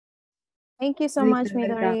Thank you so much,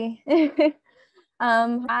 Midori.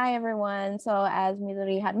 Hi, everyone. So as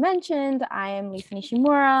Midori had mentioned, I am Lisa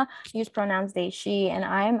Nishimura, use pronouns they, she, and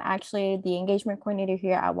I am actually the engagement coordinator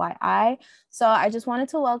here at YI. So I just wanted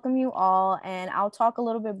to welcome you all, and I'll talk a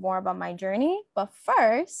little bit more about my journey. But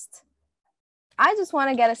first, I just want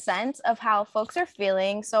to get a sense of how folks are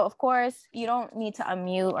feeling. So of course, you don't need to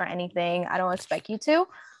unmute or anything. I don't expect you to.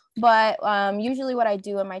 But usually what I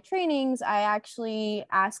do in my trainings, I actually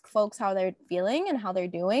ask folks how they're feeling and how they're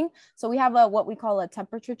doing. So we have what we call a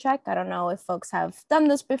temperature check. I don't know if folks have done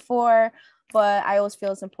this before, but I always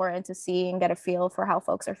feel it's important to see and get a feel for how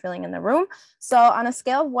folks are feeling in the room. So on a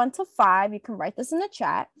scale of 1 to 5, you can write this in the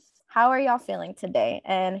chat. How are y'all feeling today?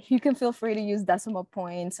 And you can feel free to use decimal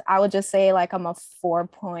points. I would just say like I'm a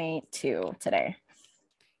 4.2 today.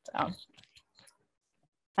 So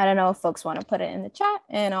I don't know if folks want to put it in the chat,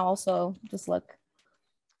 and I'll also just look.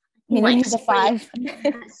 You need the 5.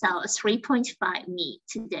 So 3.5 me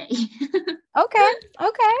today. Okay.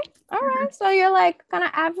 All right. So you're like kind of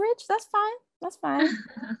average. That's fine.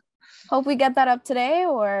 Hope we get that up today,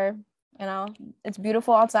 or it's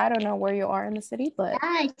beautiful outside. I don't know where you are in the city, but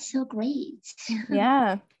yeah, it's so great.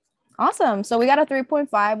 Yeah. Awesome. So we got a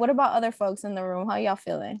 3.5. What about other folks in the room? How y'all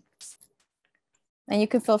feeling? And you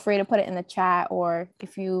can feel free to put it in the chat, or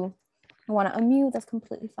if you want to unmute, that's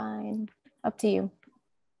completely fine. Up to you.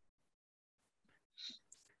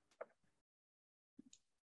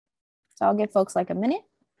 So I'll give folks like a minute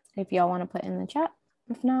if y'all want to put in the chat.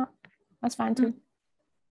 If not, that's fine too.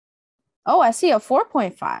 Oh, I see a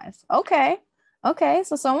 4.5. Okay.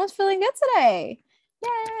 So someone's feeling good today.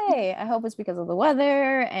 Yay. I hope it's because of the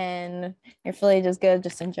weather and you're feeling just good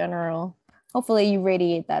just in general. Hopefully you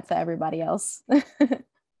radiate that to everybody else.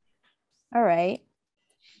 All right.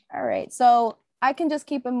 So I can just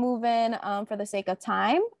keep it moving for the sake of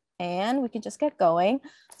time, and we can just get going.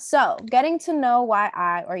 So getting to know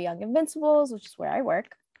YI, or Young Invincibles, which is where I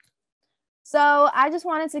work. So I just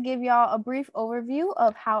wanted to give y'all a brief overview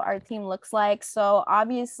of how our team looks like. So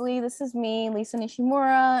obviously this is me, Lisa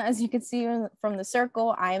Nishimura. As you can see from the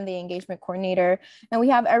circle, I am the engagement coordinator, and we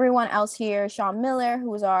have everyone else here. Sean Miller,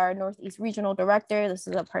 who is our Northeast Regional Director. This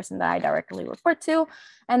is a person that I directly report to.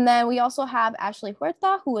 And then we also have Ashley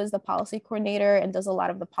Huerta, who is the policy coordinator and does a lot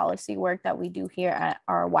of the policy work that we do here at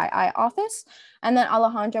our YI office. And then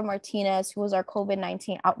Alejandra Martinez, who is our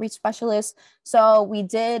COVID-19 outreach specialist. So we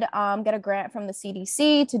did get a grant from the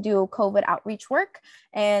CDC to do COVID outreach work,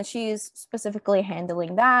 and she's specifically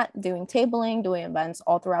handling that, doing tabling, doing events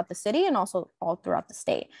all throughout the city and also all throughout the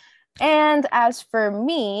state. And as for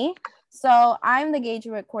me, so I'm the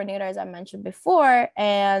engagement coordinator, as I mentioned before,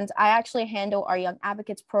 and I actually handle our Young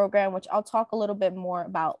Advocates program, which I'll talk a little bit more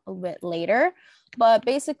about a bit later. But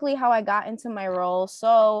basically how I got into my role,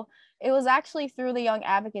 so it was actually through the Young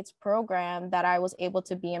Advocates program that I was able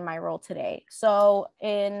to be in my role today. So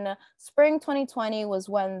in spring 2020 was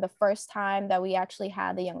when the first time that we actually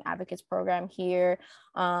had the Young Advocates program here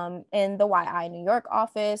in the YI New York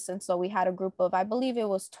office. And so we had a group of, I believe it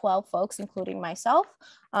was 12 folks, including myself,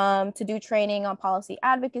 to do training on policy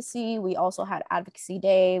advocacy. We also had Advocacy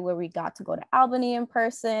Day where we got to go to Albany in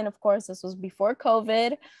person. Of course, this was before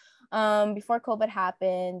COVID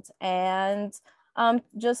happened. And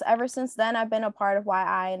just ever since then, I've been a part of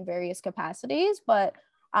YI in various capacities, but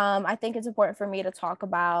I think it's important for me to talk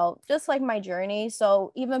about just like my journey.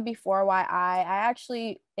 So even before YI, I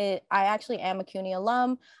actually am a CUNY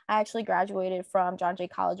alum. I actually graduated from John Jay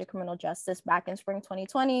College of Criminal Justice back in spring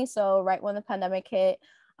 2020. So right when the pandemic hit.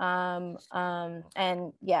 And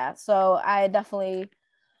yeah, so I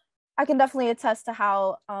can definitely attest to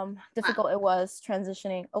how difficult it was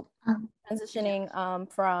transitioning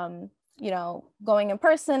from going in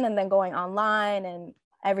person and then going online and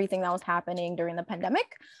everything that was happening during the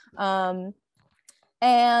pandemic.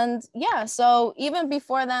 And yeah, so even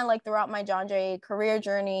before then, like throughout my John Jay career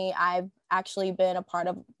journey, I've actually been a part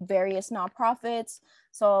of various nonprofits.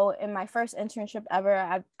 So in my first internship ever,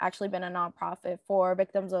 I've actually been a nonprofit for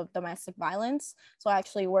victims of domestic violence. So I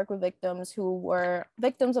actually work with victims who were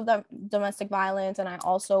victims of domestic violence. And I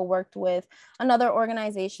also worked with another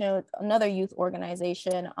organization, another youth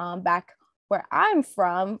organization back where I'm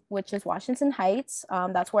from, which is Washington Heights.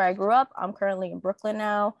 That's where I grew up. I'm currently in Brooklyn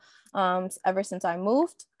now, ever since I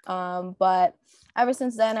moved. But ever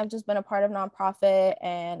since then, I've just been a part of nonprofit,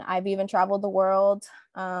 and I've even traveled the world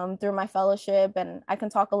through my fellowship. And I can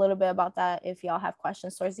talk a little bit about that if y'all have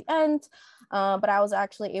questions towards the end. But I was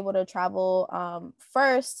actually able to travel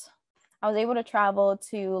first. I was able to travel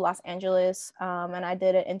to Los Angeles, and I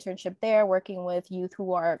did an internship there working with youth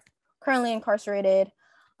who are currently incarcerated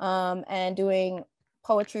and doing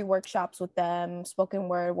poetry workshops with them, spoken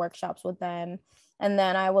word workshops with them. And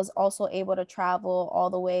then I was also able to travel all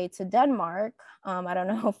the way to Denmark. I don't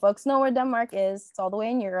know if folks know where Denmark is. It's all the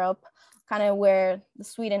way in Europe, kind of where the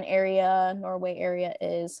Sweden area, Norway area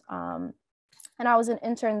is. And I was an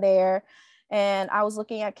intern there. And I was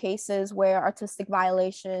looking at cases where artistic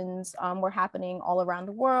violations were happening all around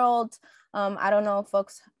the world. I don't know if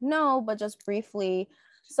folks know, but just briefly.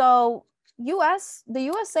 So the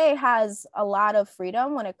USA has a lot of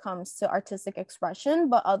freedom when it comes to artistic expression,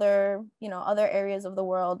 but other areas of the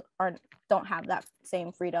world don't have that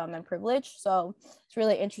same freedom and privilege. So it's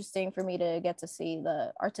really interesting for me to get to see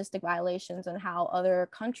the artistic violations and how other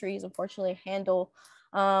countries unfortunately handle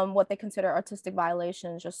what they consider artistic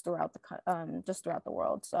violations just throughout the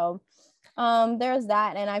world. So there's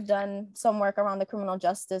that, and I've done some work around the criminal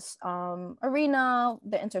justice arena,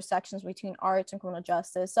 the intersections between arts and criminal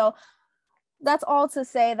justice. So that's all to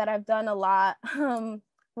say that I've done a lot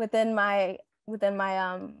within my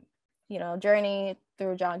journey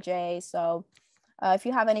through John Jay. So if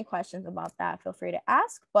you have any questions about that, feel free to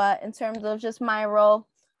ask. But in terms of just my role,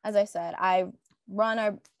 as I said, I run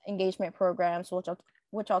our engagement programs,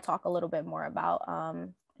 which I'll talk a little bit more about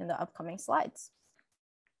in the upcoming slides.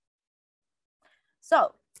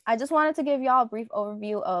 So I just wanted to give y'all a brief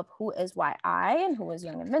overview of who is YI and who is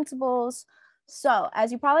Young Invincibles. So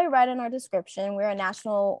as you probably read in our description, we're a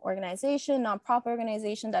national organization, nonprofit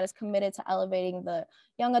organization that is committed to elevating the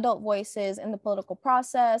young adult voices in the political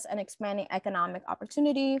process and expanding economic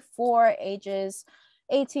opportunity for ages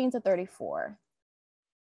 18 to 34.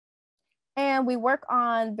 And we work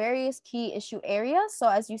on various key issue areas. So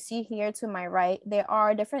as you see here to my right, there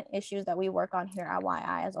are different issues that we work on here at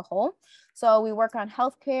YI as a whole. So we work on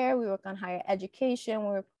healthcare, we work on higher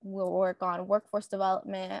education, we'll work on workforce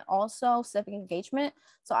development, also civic engagement.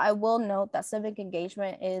 So I will note that civic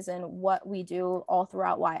engagement is in what we do all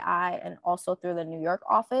throughout YI and also through the New York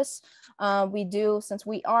office. Since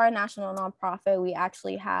we are a national nonprofit, we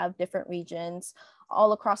actually have different regions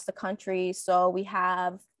all across the country. So we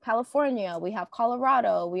have California, we have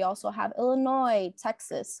Colorado, we also have Illinois,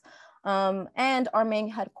 Texas, and our main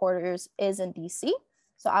headquarters is in DC.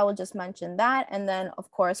 So I will just mention that. And then of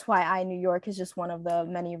course, YI New York is just one of the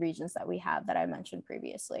many regions that we have that I mentioned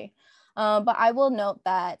previously. But I will note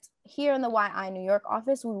that here in the YI New York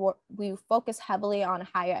office, we focus heavily on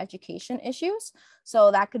higher education issues. So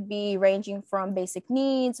that could be ranging from basic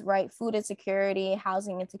needs, right? Food insecurity,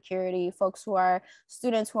 housing insecurity,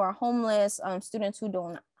 students who are homeless, students who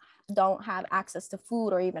don't have access to food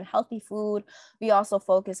or even healthy food. We also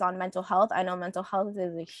focus on mental health. I know mental health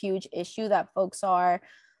is a huge issue that folks are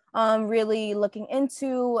really looking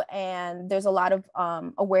into, and there's a lot of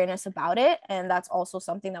awareness about it. And that's also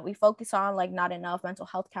something that we focus on, like not enough mental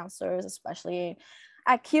health counselors, especially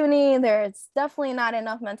at CUNY. There's definitely not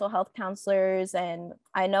enough mental health counselors. And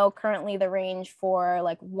I know currently the range for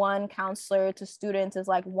like one counselor to students is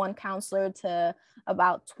like one counselor to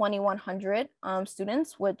about 2,100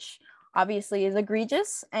 students, which obviously is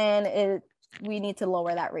egregious, and we need to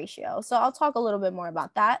lower that ratio. So I'll talk a little bit more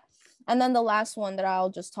about that. And then the last one that I'll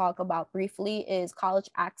just talk about briefly is college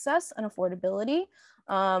access and affordability.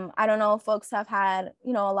 I don't know if folks have had,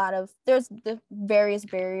 there's the various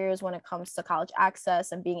barriers when it comes to college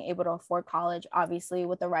access and being able to afford college. Obviously,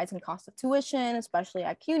 with the rising cost of tuition, especially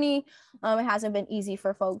at CUNY, it hasn't been easy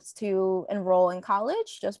for folks to enroll in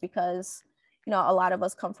college just because, a lot of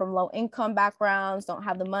us come from low income backgrounds, don't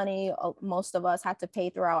have the money. Most of us had to pay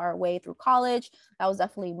throughout our way through college. That was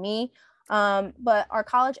definitely me. But our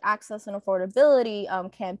college access and affordability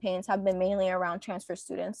campaigns have been mainly around transfer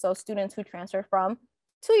students. So students who transfer from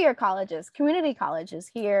two-year colleges, community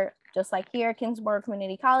colleges here, just like here, Kingsborough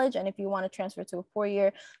Community College. And if you want to transfer to a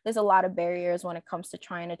four-year, there's a lot of barriers when it comes to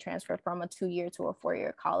trying to transfer from a two-year to a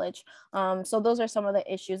four-year college. So those are some of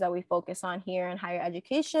the issues that we focus on here in higher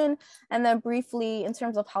education. And then briefly, in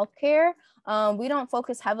terms of healthcare, we don't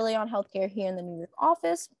focus heavily on healthcare here in the New York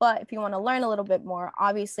office, but if you want to learn a little bit more,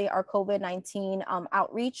 obviously our COVID-19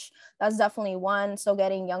 outreach, that's definitely one. So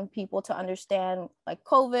getting young people to understand like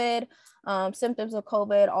COVID, symptoms of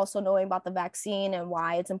COVID, also knowing about the vaccine and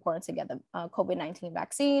why it's important to get the COVID-19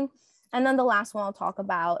 vaccine. And then the last one I'll talk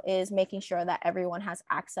about is making sure that everyone has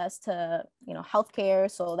access to,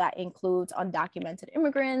 healthcare. So that includes undocumented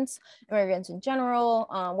immigrants in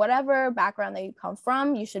general, whatever background that you come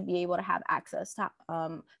from, you should be able to have access to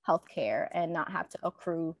healthcare and not have to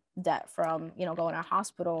accrue debt from, going to a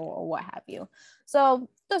hospital or what have you. So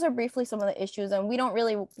those are briefly some of the issues, and we don't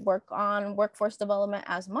really work on workforce development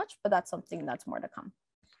as much, but that's something that's more to come.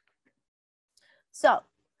 So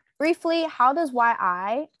briefly, how does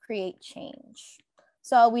YI create change?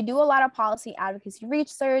 So we do a lot of policy advocacy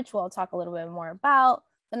research, we'll talk a little bit more about.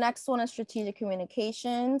 The next one is strategic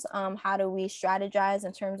communications. How do we strategize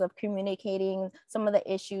in terms of communicating some of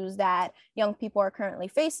the issues that young people are currently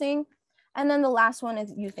facing? And then the last one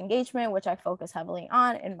is youth engagement, which I focus heavily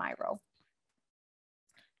on in my role.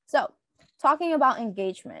 So talking about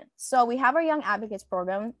engagement. So we have our Young Advocates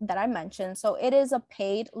program that I mentioned. So it is a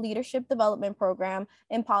paid leadership development program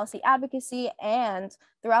in policy advocacy. And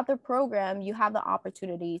throughout the program, you have the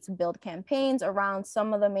opportunity to build campaigns around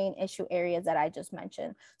some of the main issue areas that I just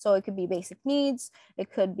mentioned. So it could be basic needs,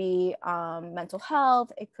 it could be mental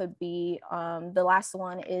health, it could be, the last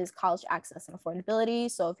one is college access and affordability.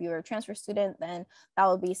 So if you're a transfer student, then that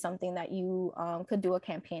would be something that you could do a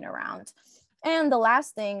campaign around. And the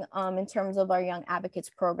last thing in terms of our Young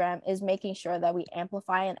Advocates program is making sure that we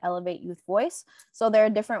amplify and elevate youth voice. So there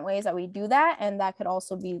are different ways that we do that. And that could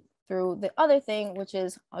also be through the other thing, which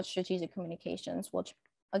is strategic communications, which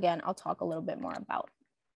again, I'll talk a little bit more about.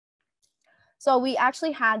 So we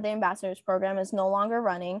actually had the ambassadors program, is no longer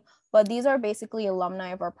running, but these are basically alumni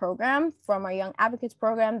of our program from our Young Advocates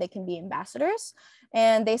program. They can be ambassadors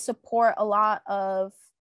and they support a lot of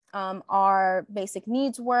our basic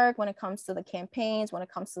needs work when it comes to the campaigns, when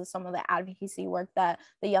it comes to some of the advocacy work that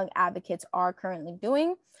the Young Advocates are currently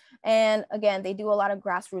doing. And again, they do a lot of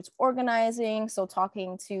grassroots organizing. So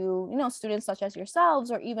talking to, students such as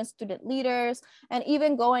yourselves or even student leaders, and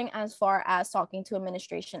even going as far as talking to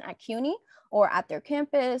administration at CUNY or at their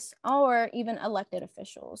campus or even elected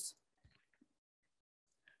officials.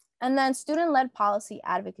 And then student-led policy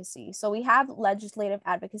advocacy. So we have legislative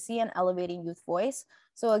advocacy and elevating youth voice.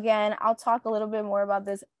 So again, I'll talk a little bit more about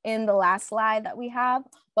this in the last slide that we have,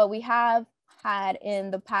 but we have had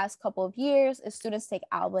in the past couple of years is Students Take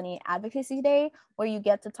Albany Advocacy Day, where you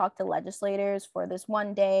get to talk to legislators for this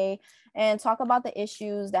one day and talk about the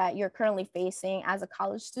issues that you're currently facing as a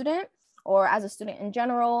college student or as a student in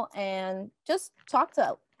general, and just talk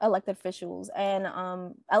to elected officials and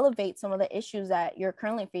elevate some of the issues that you're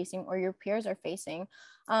currently facing or your peers are facing.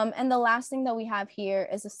 And the last thing that we have here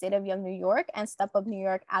is the State of Young New York and Step Up New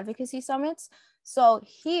York Advocacy Summits. So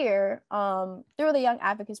here, through the Young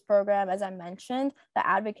Advocates program, as I mentioned, the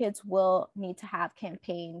advocates will need to have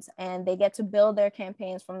campaigns and they get to build their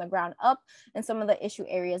campaigns from the ground up in some of the issue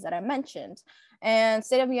areas that I mentioned. And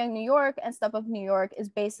State of Young New York and Step Up New York is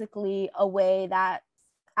basically a way that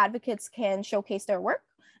advocates can showcase their work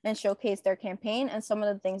and showcase their campaign and some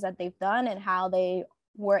of the things that they've done and how they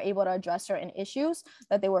were able to address certain issues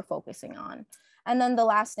that they were focusing on. And then the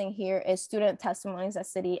last thing here is student testimonies at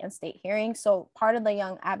city and state hearings. So part of the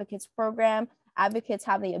Young Advocates program, advocates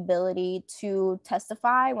have the ability to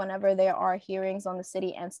testify whenever there are hearings on the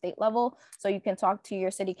city and state level. So you can talk to your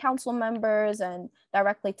city council members and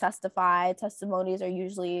directly testify. Testimonies are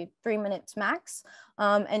usually 3 minutes max.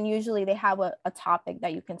 And usually they have a topic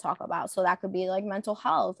that you can talk about. So that could be like mental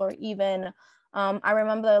health or even, I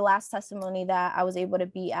remember the last testimony that I was able to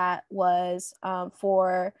be at was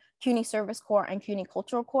for CUNY Service Corps and CUNY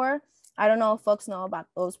Cultural Corps. I don't know if folks know about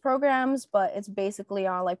those programs, but it's basically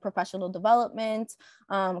on like professional development,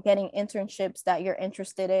 getting internships that you're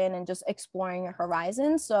interested in and just exploring your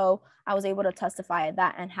horizons. So I was able to testify at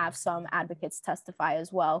that and have some advocates testify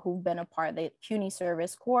as well who've been a part of the CUNY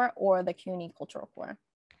Service Corps or the CUNY Cultural Corps.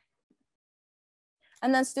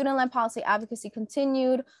 And then student-led policy advocacy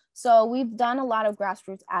continued. So we've done a lot of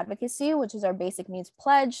grassroots advocacy, which is our basic needs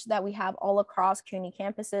pledge that we have all across CUNY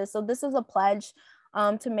campuses. So this is a pledge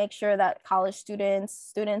to make sure that college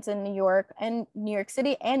students in New York and New York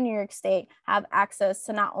City and New York State have access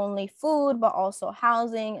to not only food, but also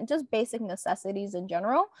housing and just basic necessities in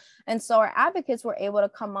general. And so our advocates were able to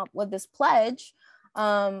come up with this pledge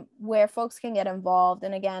where folks can get involved.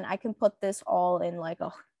 And again, I can put this all in like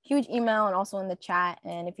a huge email and also in the chat.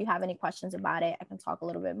 And if you have any questions about it, I can talk a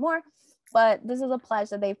little bit more. But this is a pledge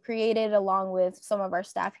that they've created along with some of our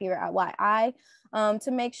staff here at YI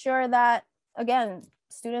to make sure that, again,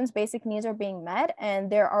 students' basic needs are being met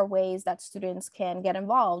and there are ways that students can get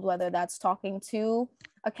involved, whether that's talking to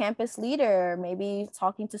a campus leader, maybe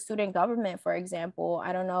talking to student government, for example.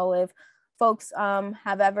 I don't know if folks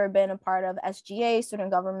have ever been a part of SGA,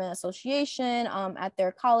 Student Government Association, at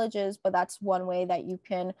their colleges, but that's one way that you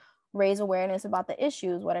can raise awareness about the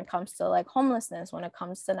issues when it comes to like homelessness, when it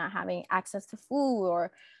comes to not having access to food,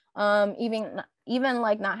 or even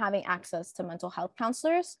like not having access to mental health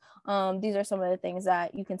counselors. These are some of the things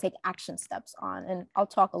that you can take action steps on, and I'll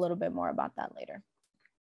talk a little bit more about that later.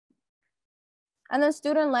 And then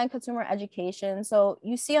student-led consumer education. So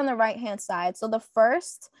you see on the right-hand side, so the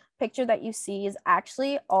first picture that you see is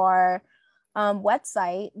actually our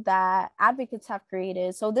website that advocates have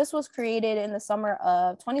created. So this was created in the summer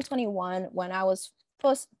of 2021 when I was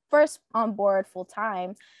first on board full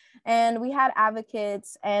time. And we had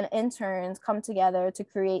advocates and interns come together to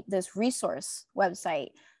create this resource website.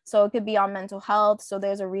 So it could be on mental health. So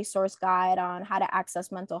there's a resource guide on how to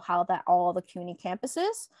access mental health at all the CUNY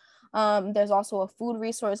campuses. There's also a food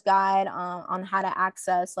resource guide on how to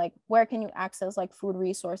access, like, where can you access like food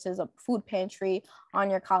resources, a food pantry on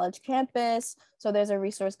your college campus. So there's a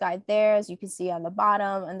resource guide there, as you can see on the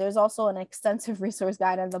bottom. And there's also an extensive resource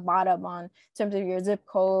guide on the bottom on terms of your zip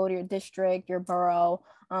code, your district, your borough.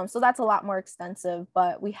 So that's a lot more extensive,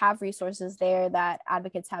 but we have resources there that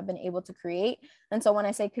advocates have been able to create. And so when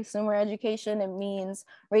I say consumer education, it means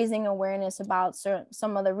raising awareness about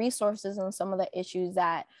some of the resources and some of the issues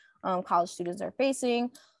that college students are facing.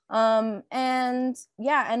 And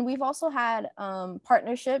we've also had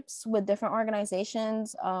partnerships with different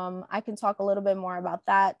organizations. I can talk a little bit more about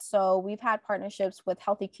that. So we've had partnerships with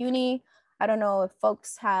Healthy CUNY. I don't know if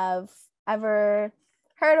folks have ever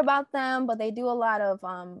heard about them, but they do a lot of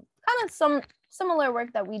kind of some similar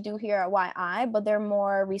work that we do here at YI, but they're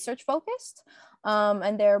more research focused.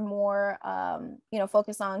 And they're more,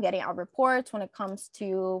 focused on getting out reports when it comes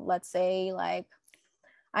to, let's say, like,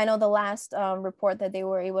 I know the last report that they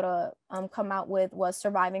were able to come out with was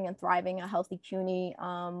Surviving and Thriving, a Healthy CUNY,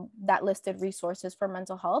 that listed resources for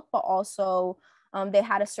mental health, but also they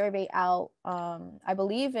had a survey out, I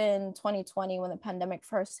believe in 2020 when the pandemic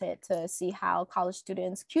first hit, to see how college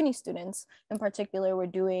students, CUNY students in particular, were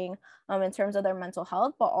doing in terms of their mental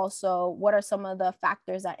health, but also what are some of the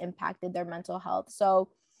factors that impacted their mental health. So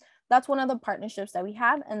that's one of the partnerships that we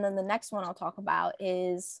have. And then the next one I'll talk about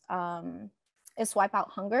is Swipe Out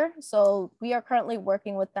Hunger. So we are currently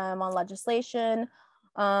working with them on legislation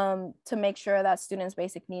to make sure that students'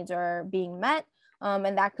 basic needs are being met.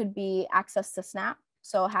 And that could be access to SNAP.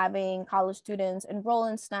 So having college students enroll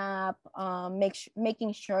in SNAP,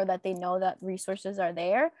 making sure that they know that resources are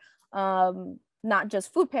there, not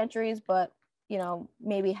just food pantries, but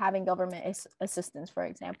maybe having government assistance, for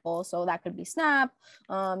example. So that could be SNAP,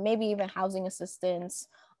 maybe even housing assistance,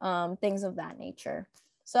 things of that nature.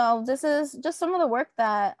 So this is just some of the work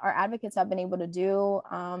that our advocates have been able to do.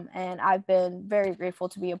 And I've been very grateful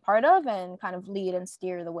to be a part of and kind of lead and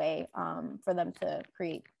steer the way for them to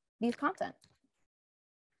create these content.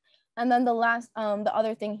 And then the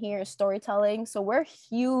other thing here is storytelling. So we're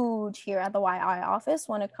huge here at the YI office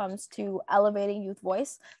when it comes to elevating youth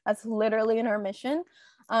voice. That's literally in our mission.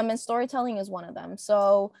 And storytelling is one of them.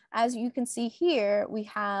 So as you can see here, we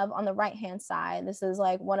have on the right-hand side, this is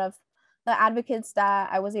like one of the advocates that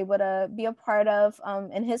I was able to be a part of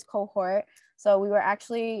in his cohort. So we were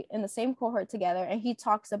actually in the same cohort together, and he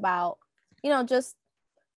talks about, just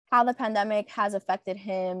how the pandemic has affected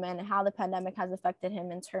him and how the pandemic has affected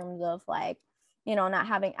him in terms of like, not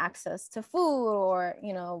having access to food or,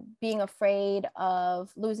 being afraid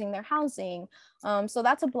of losing their housing. So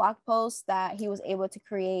that's a blog post that he was able to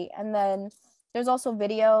create. And then there's also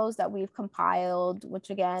videos that we've compiled,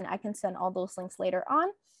 which again, I can send all those links later on.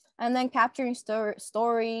 And then capturing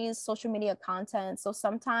stories, social media content. So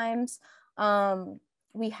sometimes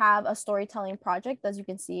we have a storytelling project, as you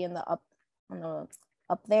can see in the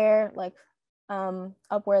up there, like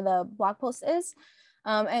up where the blog post is.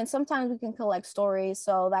 And sometimes we can collect stories.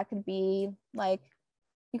 So that could be like,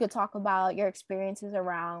 you could talk about your experiences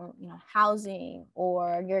around, housing,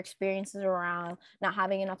 or your experiences around not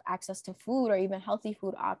having enough access to food or even healthy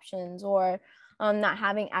food options, or not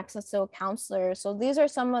having access to a counselor. So these are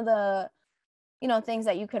some of the, things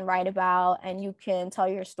that you can write about and you can tell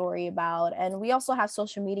your story about. And we also have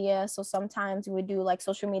social media. So sometimes we do like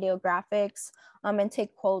social media graphics and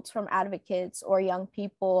take quotes from advocates or young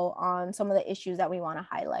people on some of the issues that we want to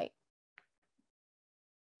highlight.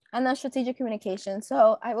 And then strategic communication.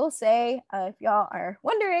 So I will say, if y'all are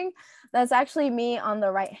wondering, that's actually me on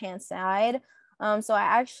the right-hand side. So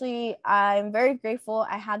I'm very grateful.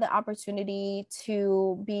 I had the opportunity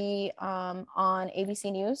to be on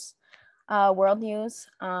ABC News, World News.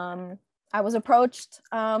 I was approached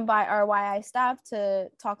by our YI staff to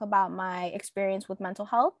talk about my experience with mental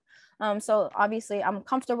health. So obviously I'm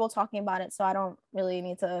comfortable talking about it, so I don't really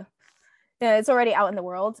need to, it's already out in the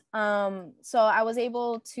world. So I was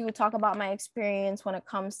able to talk about my experience when it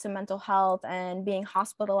comes to mental health and being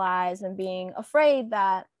hospitalized and being afraid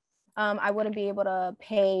that I wouldn't be able to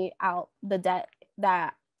pay out the debt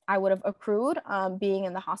that I would have accrued being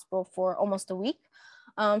in the hospital for almost a week.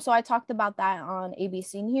 So I talked about that on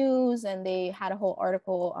ABC News, and they had a whole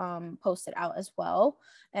article posted out as well,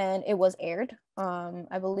 and it was aired.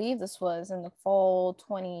 I believe this was in the fall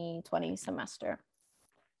 2020 semester.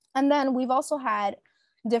 And then we've also had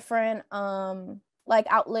different like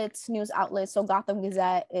outlets, news outlets. So Gotham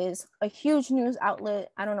Gazette is a huge news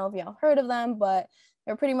outlet. I don't know if y'all heard of them, but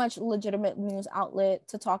they're pretty much legitimate news outlet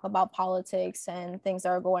to talk about politics and things that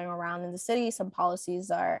are going around in the city. Some policies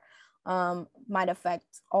that might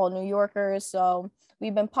affect all New Yorkers. So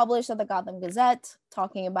we've been published at the Gotham Gazette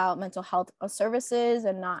talking about mental health services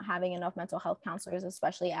and not having enough mental health counselors,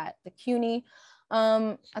 especially at the CUNY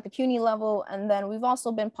level. And then we've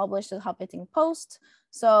also been published at Huffington Post.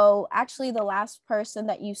 So actually the last person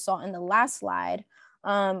that you saw in the last slide,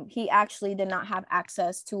 he actually did not have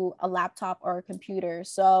access to a laptop or a computer.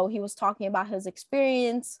 So he was talking about his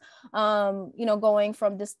experience, going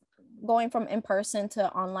from in-person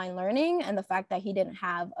to online learning, and the fact that he didn't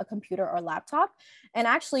have a computer or laptop. And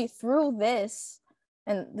actually through this,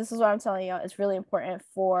 and this is what I'm telling you, it's really important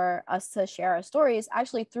for us to share our stories.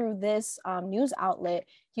 Actually, through this news outlet,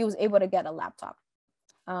 he was able to get a laptop,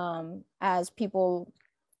 as people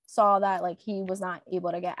saw that like he was not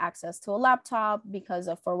able to get access to a laptop because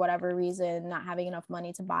of, for whatever reason, not having enough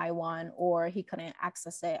money to buy one, or he couldn't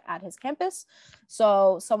access it at his campus.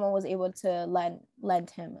 So someone was able to lend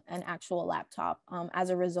him an actual laptop as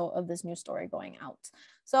a result of this news story going out.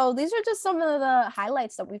 So these are just some of the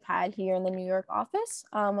highlights that we've had here in the New York office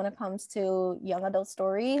when it comes to young adult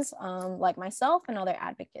stories like myself and other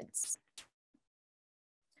advocates.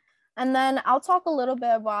 And then I'll talk a little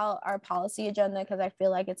bit about our policy agenda, because I feel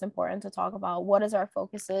like it's important to talk about what is our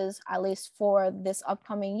focuses, at least for this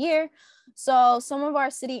upcoming year. So some of our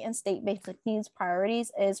city and state basic needs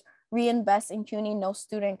priorities is reinvest in CUNY No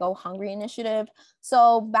Student Go Hungry initiative.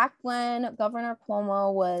 So back when Governor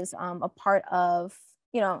Cuomo was a part of,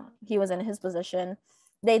 he was in his position,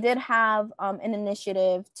 they did have an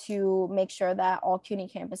initiative to make sure that all CUNY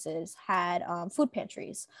campuses had food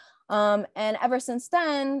pantries. And ever since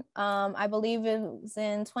then, I believe it was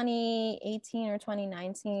in 2018 or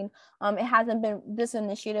 2019, this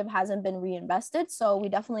initiative hasn't been reinvested. So we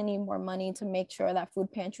definitely need more money to make sure that food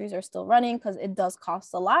pantries are still running, because it does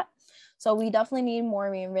cost a lot. So we definitely need more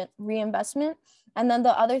reinvestment. And then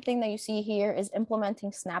the other thing that you see here is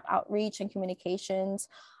implementing SNAP outreach and communications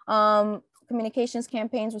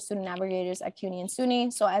campaigns with student navigators at CUNY and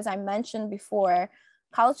SUNY. So as I mentioned before,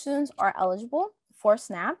 college students are eligible for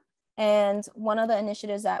SNAP. And one of the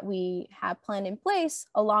initiatives that we have planned in place,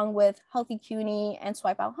 along with Healthy CUNY and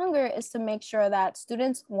Swipe Out Hunger, is to make sure that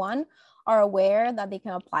students, one, are aware that they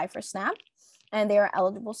can apply for SNAP and they are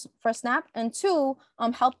eligible for SNAP, and two,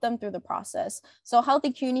 help them through the process. So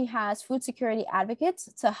Healthy CUNY has food security advocates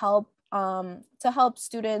to help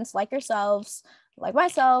students like yourselves, like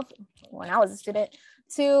myself, when I was a student,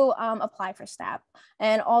 to apply for SNAP.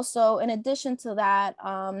 And also, in addition to that,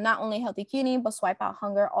 not only Healthy CUNY, but Swipe Out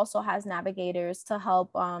Hunger also has navigators to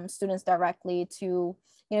help students directly to,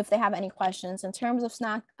 if they have any questions in terms of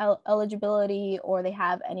SNAP eligibility, or they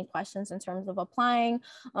have any questions in terms of applying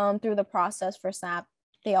through the process for SNAP,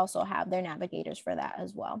 they also have their navigators for that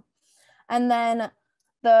as well. And then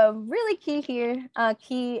the really key here,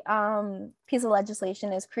 piece of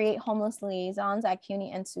legislation is create homeless liaisons at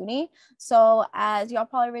CUNY and SUNY. So as y'all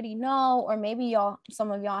probably already know, or maybe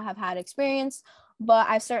some of y'all have had experience, but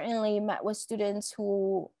I've certainly met with students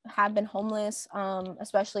who have been homeless,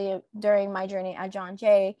 especially during my journey at John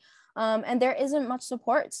Jay. And there isn't much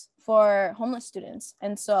support for homeless students.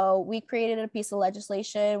 And so we created a piece of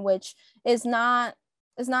legislation, which is not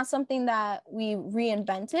something that we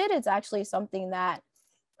reinvented. It's actually something that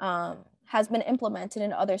has been implemented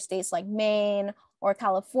in other states like Maine or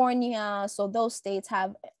California. So those states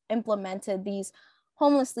have implemented these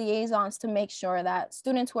homeless liaisons to make sure that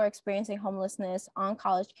students who are experiencing homelessness on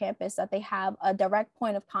college campus, that they have a direct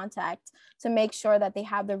point of contact to make sure that they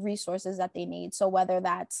have the resources that they need. So whether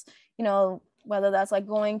that's like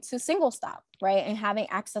going to Single Stop, right, and having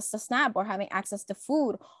access to SNAP, or having access to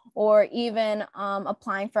food, or even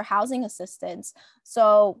applying for housing assistance.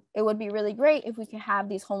 So it would be really great if we could have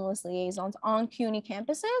these homeless liaisons on CUNY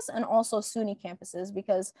campuses and also SUNY campuses,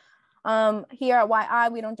 because here at YI,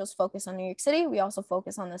 we don't just focus on New York City, we also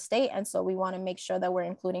focus on the state. And so we want to make sure that we're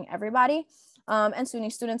including everybody. And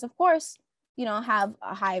SUNY students, of course, have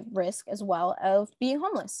a high risk as well of being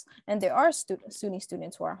homeless. And there are SUNY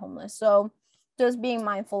students who are homeless. So just being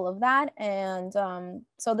mindful of that. And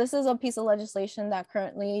so this is a piece of legislation that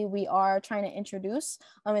currently we are trying to introduce.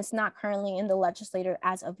 It's not currently in the legislature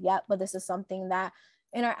as of yet, but this is something that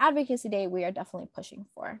in our advocacy day, we are definitely pushing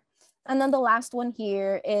for. And then the last one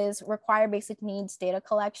here is require basic needs data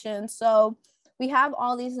collection. So we have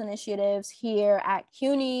all these initiatives here at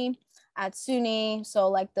CUNY. at SUNY. So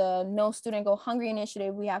like the No Student Go Hungry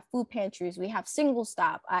initiative, we have food pantries, we have single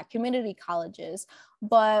stop at community colleges,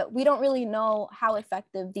 but we don't really know how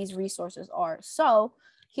effective these resources are. So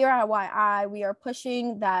here at YI, we are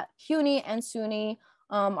pushing that CUNY and SUNY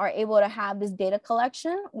are able to have this data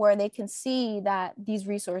collection where they can see that these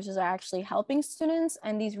resources are actually helping students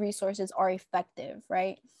and these resources are effective,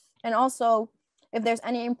 right? And also, if there's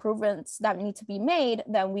any improvements that need to be made,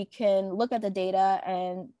 then we can look at the data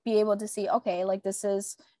and be able to see, okay, like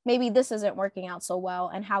maybe this isn't working out so well,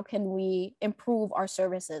 and how can we improve our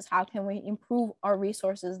services? How can we improve our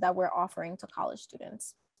resources that we're offering to college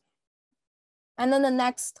students? And then the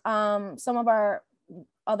next, some of our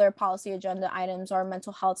other policy agenda items are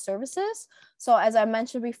mental health services. So as I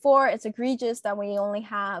mentioned before, it's egregious that we only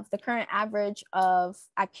have the current average of,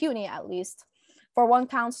 at CUNY at least, for one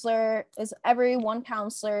counselor is every one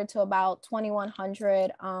counselor to about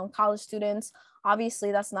 2,100 college students.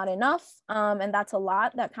 Obviously, that's not enough. And that's a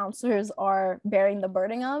lot that counselors are bearing the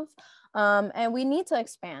burden of. And we need to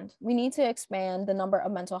expand. We need to expand the number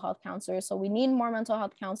of mental health counselors. So we need more mental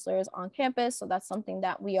health counselors on campus. So that's something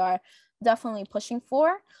that we are definitely pushing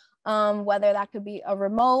for, whether that could be a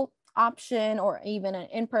remote option or even an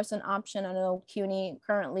in-person option. I know CUNY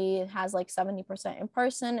currently has like 70% in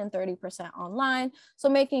person and 30% online. So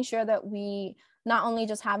making sure that we not only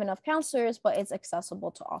just have enough counselors, but it's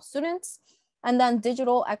accessible to all students. And then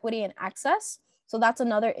digital equity and access. So that's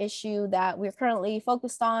another issue that we're currently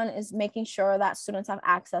focused on, is making sure that students have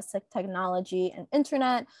access to technology and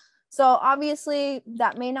internet. So obviously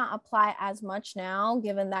that may not apply as much now,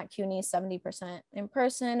 given that CUNY is 70% in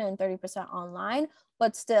person and 30% online,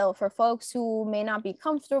 but still for folks who may not be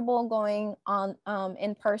comfortable going on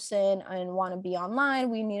in person and want to be online,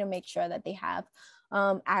 we need to make sure that they have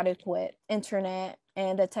adequate internet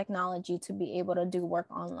and the technology to be able to do work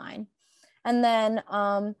online. And then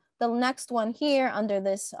the next one here under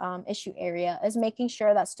this issue area is making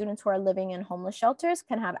sure that students who are living in homeless shelters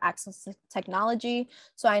can have access to technology.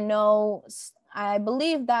 So I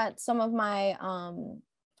believe that some of my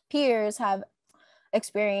peers have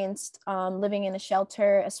experienced living in a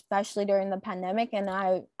shelter, especially during the pandemic. And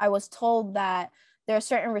I was told that there are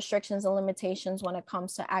certain restrictions and limitations when it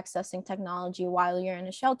comes to accessing technology while you're in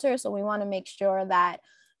a shelter. So we want to make sure that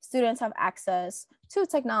students have access to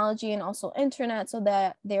technology and also internet so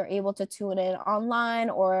that they're able to tune in online,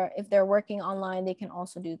 or if they're working online, they can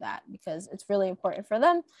also do that, because it's really important for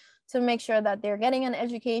them to make sure that they're getting an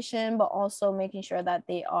education, but also making sure that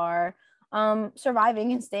they are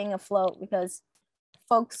surviving and staying afloat. Because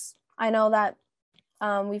folks, I know that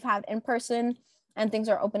we've had in person and things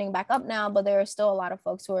are opening back up now, but there are still a lot of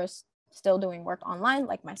folks who are still doing work online,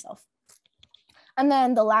 like myself. And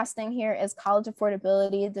then the last thing here is college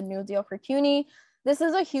affordability, the New Deal for CUNY. This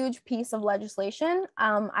is a huge piece of legislation.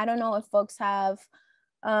 I don't know if folks have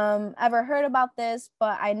ever heard about this,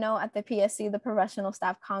 but I know at the PSC, the Professional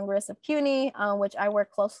Staff Congress of CUNY, which I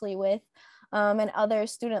work closely with, and other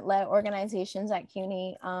student-led organizations at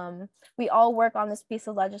CUNY, we all work on this piece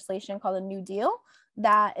of legislation called the New Deal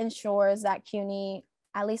that ensures that CUNY,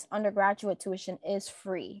 at least undergraduate tuition, is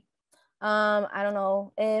free. I don't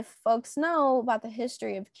know if folks know about the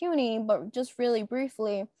history of CUNY, but just really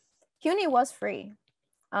briefly, CUNY was free.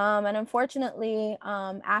 And unfortunately,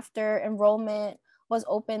 after enrollment was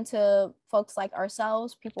open to folks like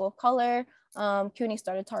ourselves, people of color, CUNY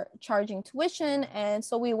started charging tuition. And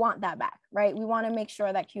so we want that back, right? We want to make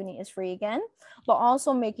sure that CUNY is free again, but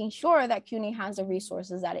also making sure that CUNY has the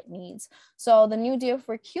resources that it needs. So the New Deal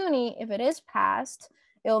for CUNY, if it is passed,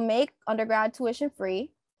 it'll make undergrad tuition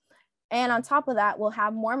free. And on top of that, we'll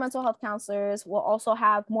have more mental health counselors. We'll also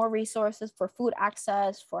have more resources for food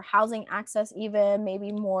access, for housing access, even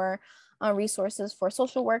maybe more resources for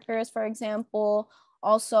social workers, for example.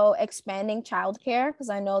 Also expanding childcare, because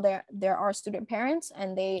I know there are student parents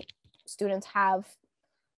and there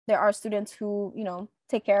are students who,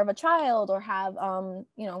 take care of a child or have,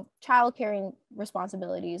 child caring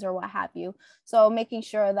responsibilities or what have you. So making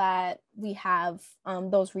sure that we have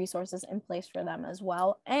those resources in place for them as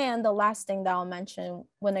well. And the last thing that I'll mention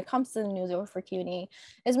when it comes to the New Deal for CUNY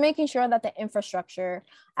is making sure that the infrastructure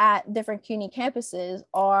at different CUNY campuses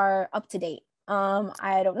are up to date.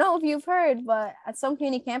 I don't know if you've heard, but at some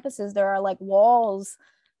CUNY campuses, there are like walls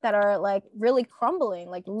that are like really crumbling,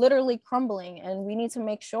 like literally crumbling. And we need to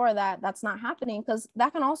make sure that that's not happening, because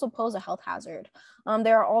that can also pose a health hazard.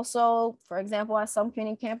 There are also, for example, at some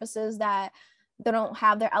CUNY campuses that they don't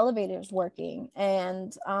have their elevators working.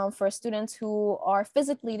 And for students who are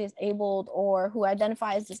physically disabled or who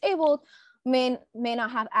identify as disabled, may not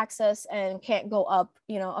have access and can't go up,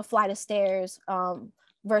 a flight of stairs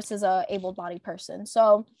versus a able-bodied person.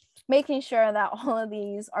 So making sure that all of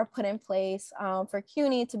these are put in place for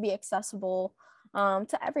CUNY to be accessible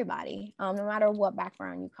to everybody, no matter what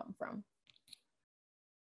background you come from.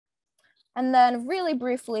 And then really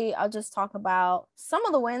briefly, I'll just talk about some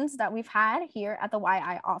of the wins that we've had here at the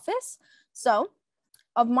YI office. So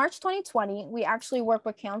of March 2020, we actually worked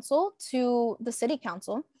with the city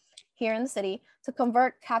council here in the city to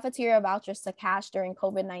convert cafeteria vouchers to cash during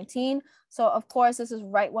COVID-19. So of course, this is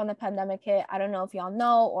right when the pandemic hit. I don't know if y'all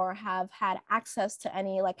know or have had access to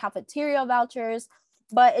any like cafeteria vouchers,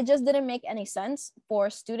 but it just didn't make any sense for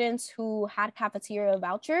students who had cafeteria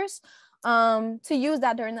vouchers to use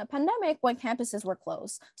that during the pandemic when campuses were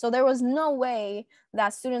closed. So there was no way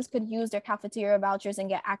that students could use their cafeteria vouchers and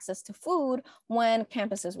get access to food when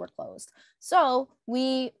campuses were closed. So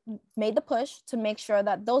we made the push to make sure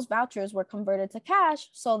that those vouchers were converted to cash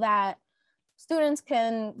so that students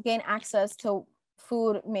can gain access to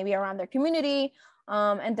food maybe around their community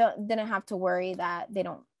and didn't have to worry that they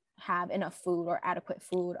don't have enough food or adequate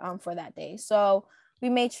food for that day. So we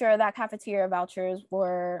made sure that cafeteria vouchers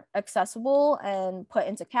were accessible and put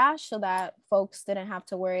into cash so that folks didn't have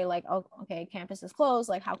to worry like, oh, okay, campus is closed,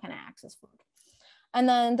 like how can I access food? And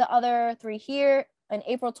then the other three here, in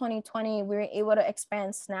April 2020, we were able to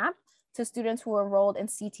expand SNAP to students who were enrolled in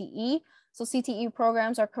CTE. So CTE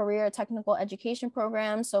programs are career technical education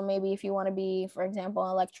programs. So maybe if you want to be, for example, an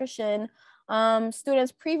electrician,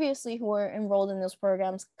 students previously who were enrolled in those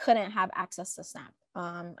programs couldn't have access to SNAP.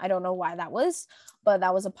 I don't know why that was, but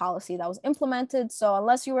that was a policy that was implemented. So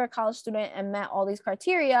unless you were a college student and met all these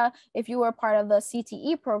criteria, if you were part of the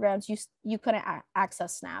CTE programs, you couldn't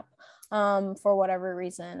access SNAP for whatever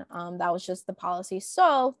reason. That was just the policy.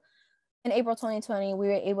 So in April 2020, we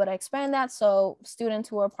were able to expand that. So students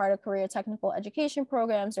who are part of career technical education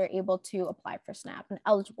programs are able to apply for SNAP and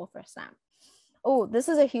eligible for SNAP. Oh, this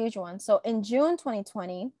is a huge one. So in June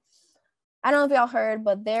 2020, I don't know if y'all heard,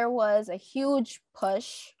 but there was a huge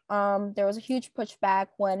push. There was a huge pushback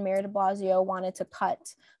when Mayor de Blasio wanted to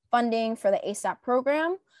cut funding for the ASAP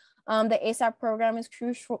program. The ASAP program is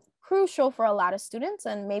crucial for a lot of students,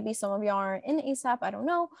 and maybe some of y'all aren't in ASAP, I don't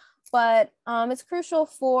know, but it's crucial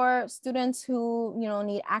for students who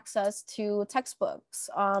need access to textbooks,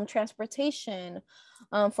 transportation,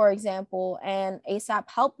 for example, and ASAP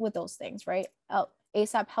helped with those things, right?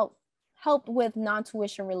 ASAP helped with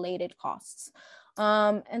non-tuition related costs.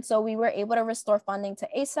 And so we were able to restore funding to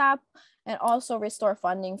ASAP and also restore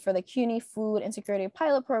funding for the CUNY Food Insecurity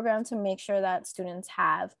Pilot Program to make sure that students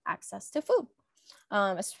have access to food,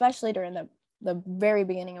 especially during the very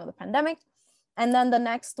beginning of the pandemic. And then the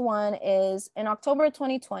next one is in October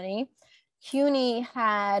 2020, CUNY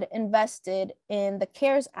had invested in the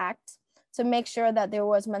CARES Act to make sure that there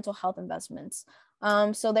was mental health investments.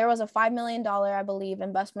 So there was a $5 million, I believe,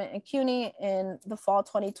 investment in CUNY in the fall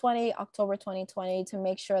 2020, October 2020, to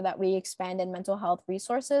make sure that we expanded mental health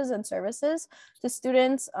resources and services to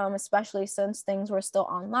students, especially since things were still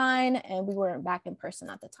online and we weren't back in person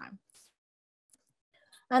at the time.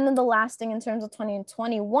 And then the last thing in terms of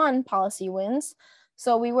 2021 policy wins.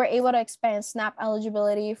 So we were able to expand SNAP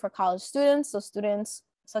eligibility for college students. So students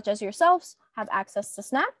such as yourselves have access to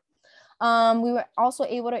SNAP. We were also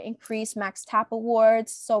able to increase max TAP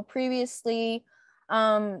awards. So previously,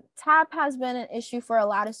 TAP has been an issue for a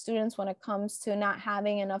lot of students when it comes to not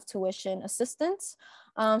having enough tuition assistance.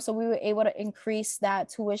 So we were able to increase that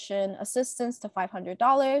tuition assistance to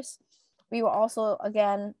 $500. We were also,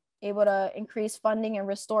 again, able to increase funding and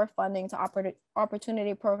restore funding to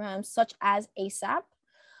opportunity programs such as ASAP.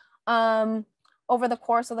 Over the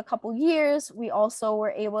course of the couple years, we also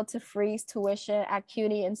were able to freeze tuition at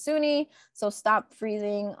CUNY and SUNY. So stop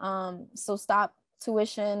tuition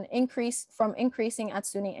increasing at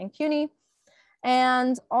SUNY and CUNY.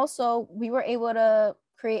 And also we were able to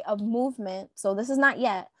create a movement. So this is not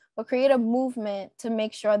yet, but create a movement to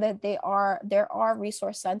make sure that there are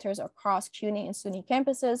resource centers across CUNY and SUNY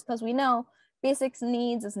campuses, because we know basic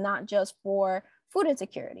needs is not just for food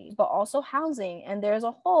insecurity, but also housing. And there's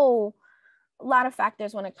a whole lot of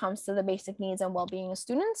factors when it comes to the basic needs and well-being of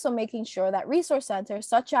students. So making sure that resource centers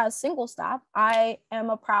such as Single Stop, I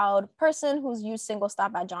am a proud person who's used Single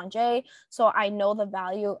Stop at John Jay, so I know the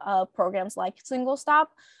value of programs like Single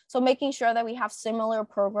Stop. So making sure that we have similar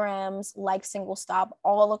programs like Single Stop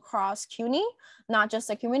all across CUNY, not just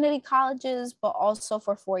the community colleges, but also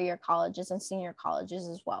for four-year colleges and senior colleges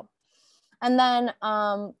as well. And then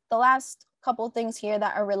the last couple of things here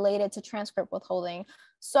that are related to transcript withholding.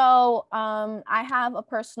 So I have a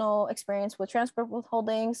personal experience with transcript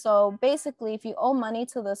withholding. So basically, if you owe money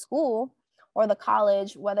to the school or the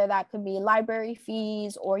college, whether that could be library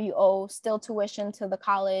fees or you owe still tuition to the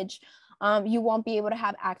college, you won't be able to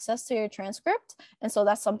have access to your transcript. And so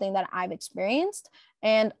that's something that I've experienced.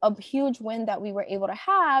 And a huge win that we were able to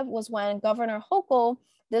have was when Governor Hochul,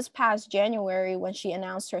 this past January, when she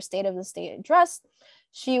announced her State of the State address,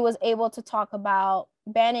 she was able to talk about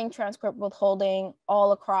banning transcript withholding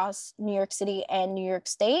all across New York City and New York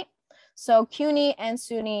State. So CUNY and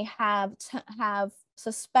SUNY have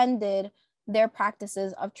suspended their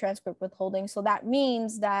practices of transcript withholding. So that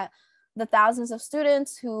means that the thousands of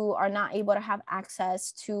students who are not able to have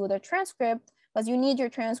access to their transcript, because you need your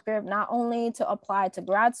transcript not only to apply to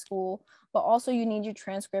grad school, but also you need your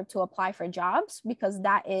transcript to apply for jobs, because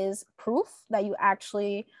that is proof that you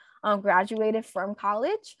actually graduated from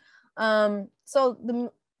college. So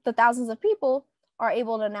the thousands of people are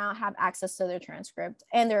able to now have access to their transcript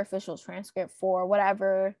and their official transcript for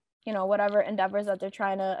whatever endeavors that they're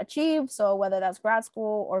trying to achieve. So whether that's grad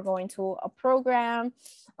school or going to a program,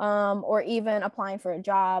 or even applying for a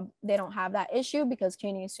job, they don't have that issue because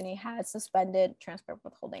CUNY and SUNY has suspended transcript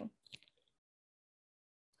withholding.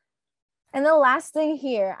 And the last thing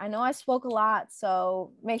here, I know I spoke a lot,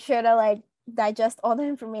 so make sure to digest all the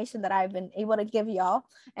information that I've been able to give y'all.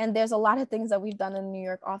 And there's a lot of things that we've done in the New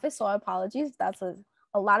York office, so apologies, that's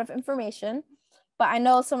a lot of information. But I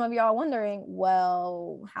know some of y'all are wondering,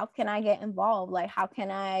 well, how can I get involved? Like, how can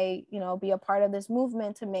I, be a part of this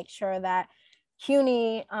movement to make sure that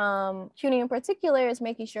CUNY in particular is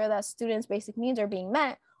making sure that students' basic needs are being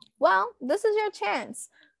met? Well, this is your chance.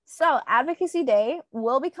 So Advocacy Day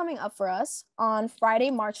will be coming up for us on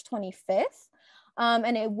Friday, March 25th.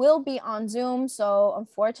 And it will be on Zoom. So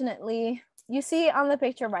unfortunately, you see on the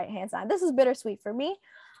picture right-hand side, this is bittersweet for me,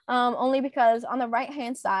 only because on the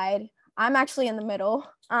right-hand side, I'm actually in the middle,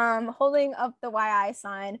 holding up the YI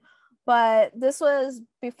sign. But this was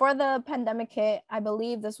before the pandemic hit. I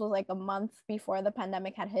believe this was like a month before the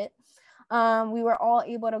pandemic had hit. We were all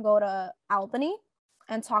able to go to Albany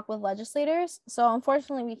and talk with legislators. So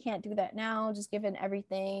unfortunately, we can't do that now, just given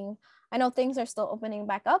everything. I know things are still opening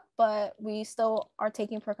back up, but we still are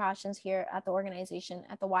taking precautions here at the organization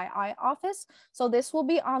at the YI office. So this will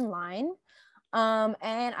be online.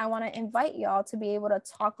 And I want to invite y'all to be able to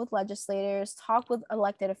talk with legislators, talk with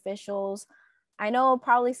elected officials. I know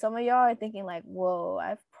probably some of y'all are thinking like, whoa,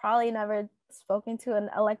 I've probably never spoken to an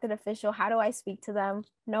elected official. How do I speak to them?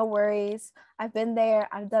 No worries. I've been there.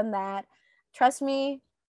 I've done that. Trust me,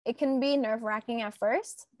 it can be nerve-wracking at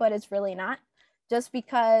first, but it's really not. Just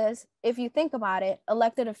because if you think about it,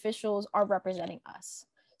 elected officials are representing us.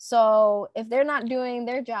 So if they're not doing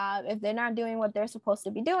their job, if they're not doing what they're supposed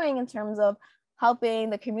to be doing in terms of helping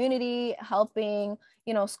the community, helping,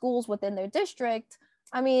 schools within their district,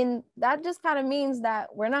 I mean, that just kind of means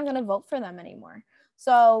that we're not going to vote for them anymore.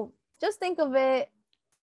 So just think of it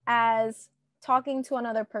as talking to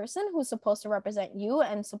another person who's supposed to represent you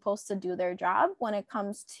and supposed to do their job when it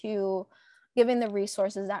comes to giving the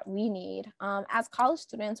resources that we need as college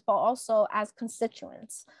students, but also as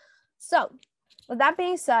constituents. So with that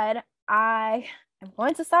being said, I am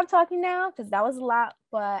going to stop talking now because that was a lot,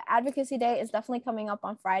 but Advocacy Day is definitely coming up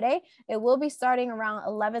on Friday. It will be starting around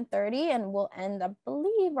 11:30 and will end, I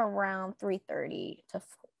believe, around 3:30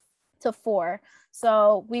 to 4.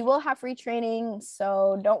 So we will have free training.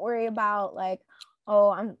 So don't worry about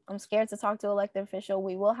I'm scared to talk to an elected official.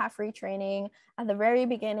 We will have free training at the very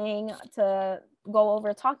beginning to go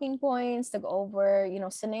over talking points, to go over,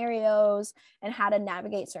 scenarios and how to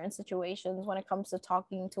navigate certain situations when it comes to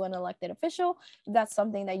talking to an elected official. That's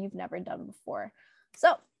something that you've never done before.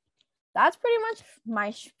 So that's pretty much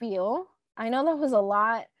my spiel. I know that was a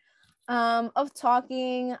lot of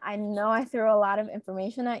talking. I know I threw a lot of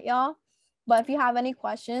information at y'all, but if you have any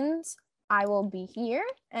questions, I will be here,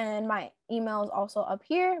 and my email is also up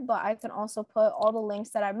here, but I can also put all the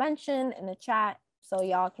links that I mentioned in the chat so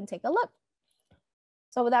y'all can take a look.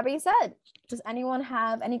 So with that being said, does anyone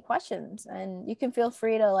have any questions? And you can feel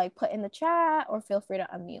free to put in the chat or feel free to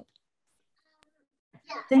unmute.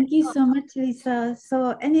 Thank you so much, Lisa.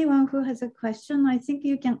 So anyone who has a question, I think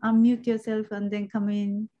you can unmute yourself and then come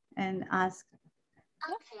in and ask.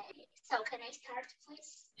 Okay, so can I start,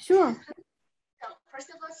 please? Sure. So first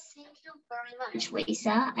of all, thank you very much,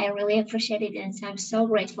 Lisa. I really appreciate it, and I'm so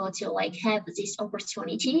grateful to have this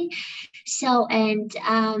opportunity. So, and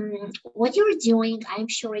what you're doing, I'm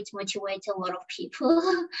sure it motivates a lot of people.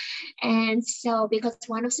 And so, because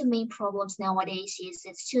one of the main problems nowadays is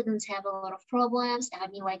that students have a lot of problems. I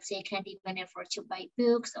mean, they can't even afford to buy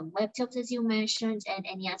books or laptops, as you mentioned, and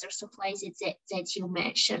any other supplies that you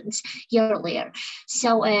mentioned earlier.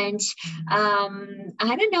 So, and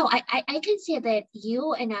I don't know, I can say that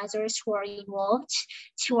you and others who are involved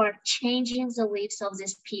to are changing the lives of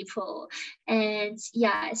these people. And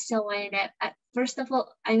yeah, so when first of all,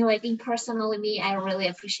 I mean, like, in personally me, I really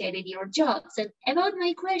appreciated your jobs. And about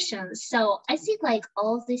my questions, so I think like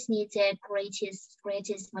all this needs a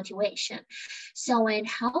greatest motivation. So, and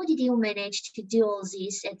how did you manage to do all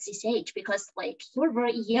this at this age? Because like you're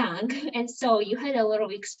very young, and so you had a lot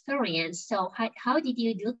of experience. So how did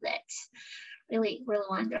you do that? Really, really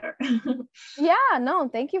wonder. Yeah, no,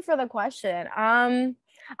 thank you for the question. I'm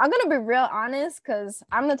gonna be real honest because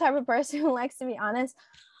I'm the type of person who likes to be honest.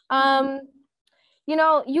 You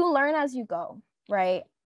know, you learn as you go, right?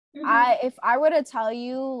 If I were to tell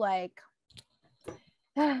you like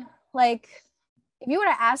like if you were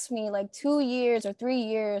to ask me like 2 years or 3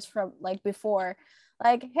 years from like before,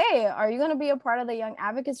 like, hey, are you going to be a part of the Young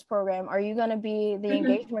Advocates program? Are you going to be the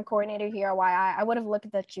engagement coordinator here at YI? I would have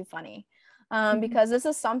looked at you funny. Because this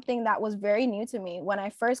is something that was very new to me. When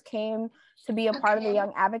I first came to be a part of the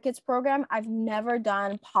Young Advocates program, I've never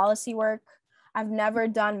done policy work. I've never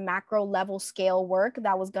done macro level scale work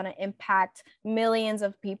that was going to impact millions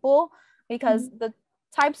of people, because the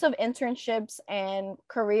types of internships and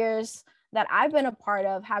careers that I've been a part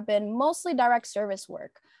of have been mostly direct service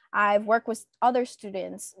work. I've worked with other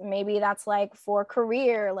students. Maybe that's like for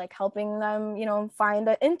career, like helping them, you know, find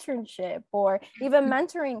an internship, or even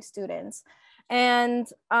mentoring students. And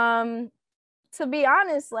to be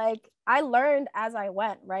honest, like I learned as I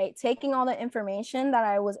went, right? Taking all the information that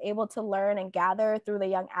I was able to learn and gather through the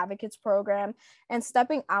Young Advocates program and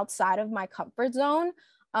stepping outside of my comfort zone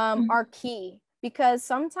are key, because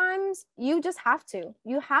sometimes you just have to.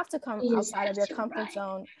 You have to come outside of your comfort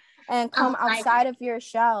zone and come outside of your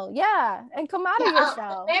shell. Yeah, and come out of your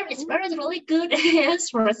shell. Very really good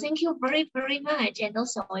answer. Thank you very, very much. And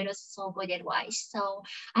also it was so good advice. So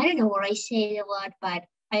I don't know what I say a lot, but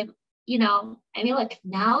you know, I mean, like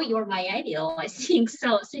now you're my ideal, I think.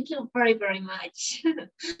 So thank you very, very much.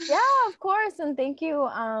 Yeah, of course. And thank you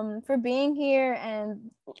for being here.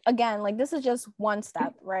 And again, like this is just one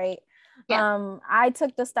step, right? Yeah. I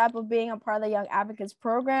took the step of being a part of the Young Advocates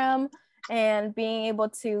program and being able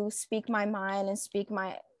to speak my mind and speak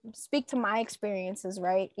to my experiences,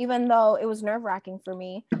 right? Even though it was nerve-wracking for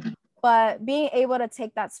me, but being able to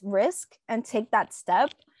take that risk and take that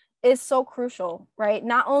step is so crucial, right?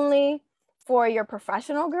 Not only for your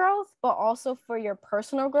professional growth, but also for your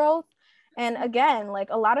personal growth. And again, like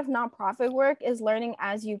a lot of nonprofit work is learning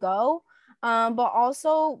as you go, but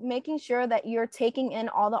also making sure that you're taking in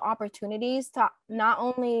all the opportunities to not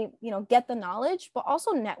only, you know, get the knowledge, but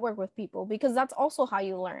also network with people, because that's also how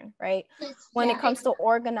you learn, right? When it comes to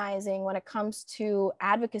organizing, when it comes to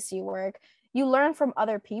advocacy work, you learn from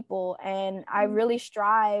other people. And I really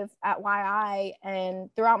strive at YI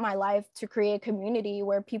and throughout my life to create a community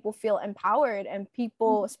where people feel empowered, and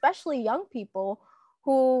people, especially young people,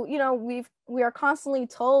 who, you know, we are constantly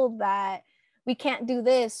told that we can't do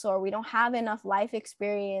this, or we don't have enough life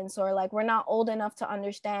experience, or like we're not old enough to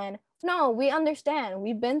understand. No, we understand.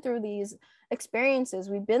 We've been through these experiences.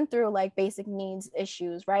 We've been through like basic needs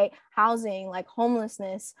issues, right? Housing, like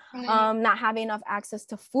homelessness, not having enough access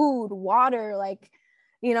to food, water, like,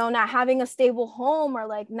 you know, not having a stable home, or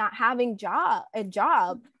like not having a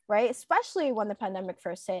job, right? Especially when the pandemic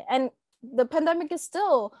first hit. And the pandemic is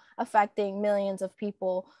still affecting millions of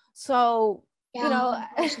people. So, you know,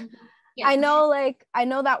 I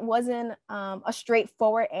know that wasn't a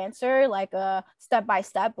straightforward answer, like a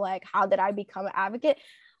step-by-step, like how did I become an advocate,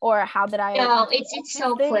 or how did I? No, it's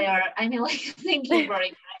so clear. I mean, like, thank you very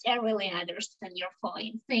much. I really understand your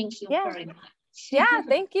point. Thank you very much. Yeah,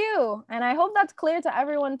 thank you. And I hope that's clear to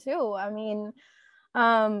everyone too. I mean,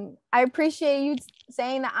 I appreciate you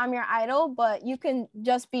saying that I'm your idol, but you can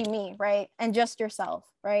just be me, right? And just yourself,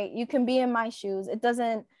 right? You can be in my shoes. It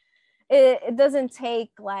doesn't take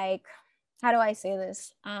like, how do I say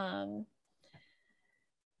this?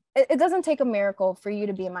 It doesn't take a miracle for you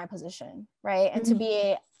to be in my position, right? And to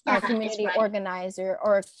be a community organizer,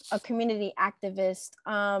 or a community activist,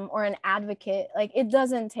 or an advocate. Like, it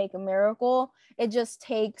doesn't take a miracle. It just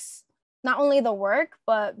takes not only the work,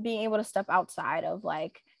 but being able to step outside of,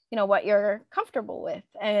 like, you know, what you're comfortable with,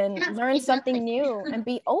 and learn something new and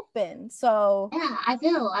be open. So yeah, I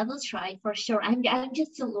will try for sure. I'm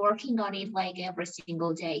just working on it like every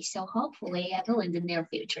single day. So hopefully I will in the near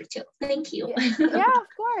future too. Thank you. Yeah, of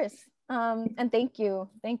course. And thank you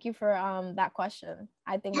for that question.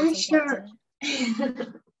 I think it's important. Sure.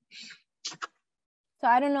 So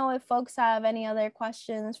I don't know if folks have any other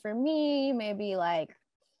questions for me, maybe like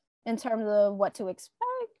in terms of what to expect.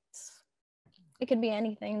 It could be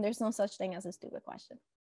anything. There's no such thing as a stupid question.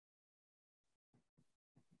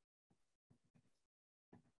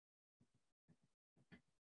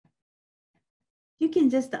 you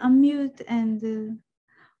can just unmute and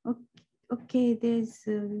okay, there's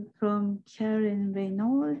from Karen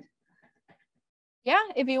Reynolds. Yeah,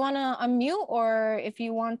 if you want to unmute or if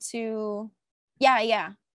you want to,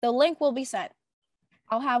 yeah, the link will be sent.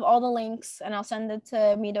 I'll have all the links and I'll send it to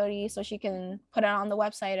Midori so she can put it on the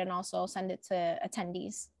website and also send it to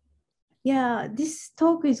attendees. Yeah, this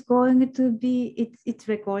talk is going to be, it's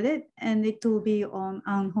recorded and it will be on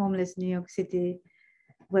Unhomeless New York City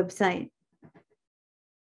website.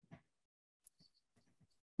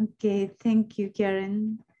 Okay, thank you,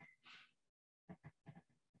 Karen.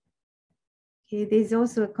 Okay, there's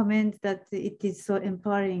also a comment that it is so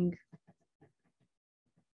empowering.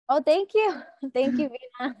 Oh, thank you. Thank you,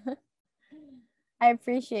 Vina. I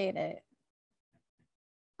appreciate it.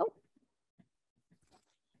 Oh.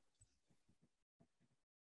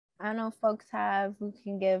 I don't know if folks we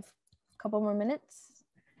can give a couple more minutes.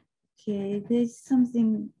 Okay, there's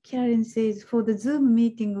something Karen says for the Zoom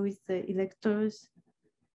meeting with the electors.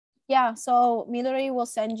 Yeah, so Midori will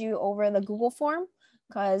send you over the Google form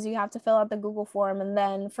because you have to fill out the Google form. And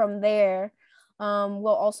then from there, we'll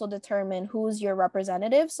also determine who's your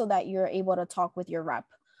representative so that you're able to talk with your rep.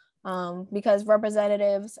 Because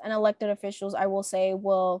representatives and elected officials, I will say,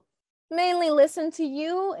 will mainly listen to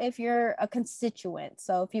you if you're a constituent.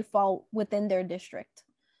 So if you fall within their district.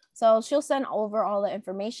 So she'll send over all the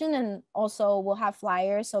information, and also we'll have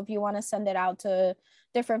flyers. So if you want to send it out to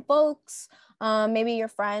different folks, maybe your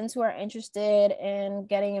friends who are interested in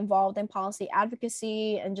getting involved in policy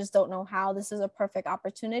advocacy and just don't know how, this is a perfect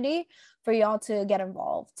opportunity for y'all to get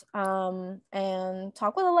involved and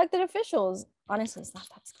talk with elected officials. Honestly, it's not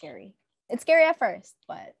that scary. It's scary at first,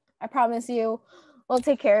 but I promise you, we'll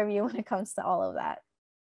take care of you when it comes to all of that.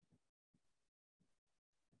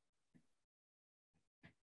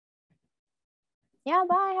 Yeah,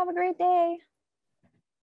 bye. Have a great day.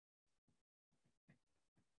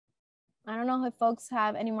 I don't know if folks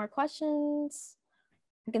have any more questions.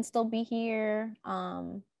 We can still be here,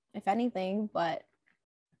 if anything, but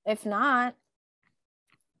if not,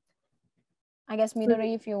 I guess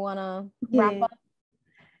Midori, if you want to wrap up.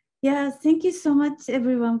 Yeah, thank you so much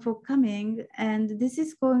everyone for coming. And this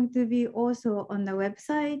is going to be also on the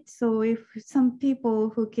website. So if some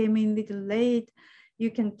people who came in a little late,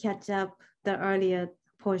 you can catch up the earlier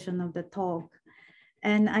portion of the talk.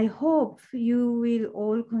 And I hope you will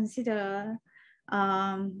all consider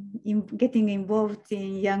getting involved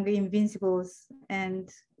in Young Invincibles and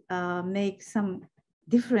make some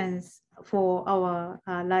difference for our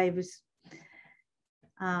lives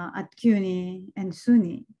at CUNY and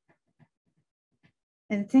SUNY.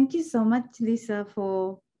 And thank you so much, Lisa,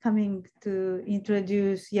 for coming to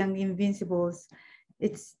introduce Young Invincibles.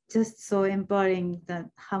 It's just so empowering that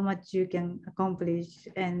how much you can accomplish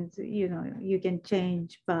and you can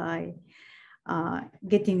change by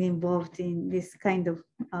getting involved in this kind of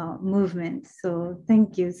movement. So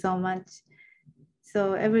thank you so much.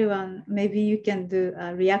 So everyone, maybe you can do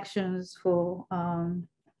reactions for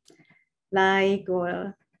like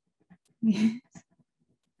or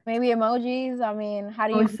maybe emojis. I mean, how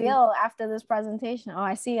do you feel after this presentation? Oh,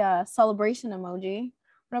 I see a celebration emoji.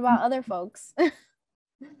 What about other folks?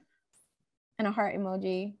 And a heart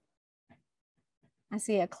emoji. I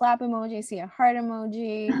see a clap emoji. I see a heart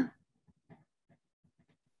emoji.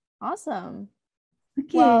 Awesome.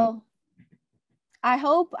 Okay. Well, I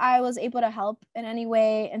hope I was able to help in any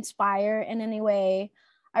way, inspire in any way.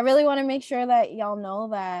 I really want to make sure that y'all know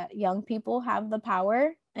that young people have the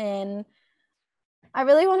power, and I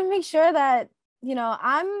really want to make sure that,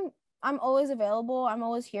 I'm always available. I'm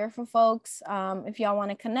always here for folks. If y'all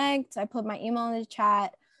want to connect, I put my email in the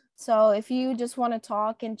chat. So if you just want to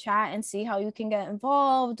talk and chat and see how you can get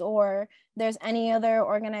involved, or there's any other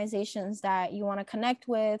organizations that you want to connect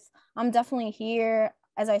with, I'm definitely here.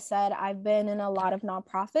 As I said, I've been in a lot of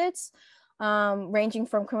nonprofits, ranging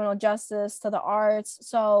from criminal justice to the arts.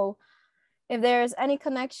 So if there's any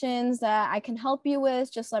connections that I can help you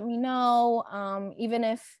with, just let me know. Even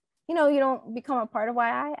if, you don't become a part of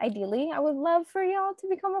YI, ideally, I would love for y'all to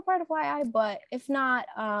become a part of YI. But if not,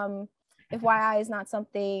 if YI is not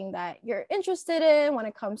something that you're interested in when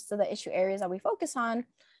it comes to the issue areas that we focus on,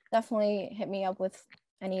 definitely hit me up with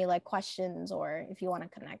any questions, or if you want to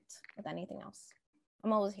connect with anything else.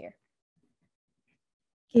 I'm always here.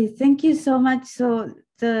 Okay, thank you so much. So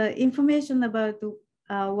the information about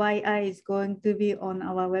YI is going to be on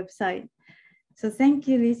our website. So thank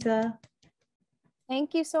you, Lisa.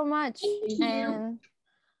 Thank you so much. And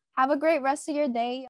have a great rest of your day.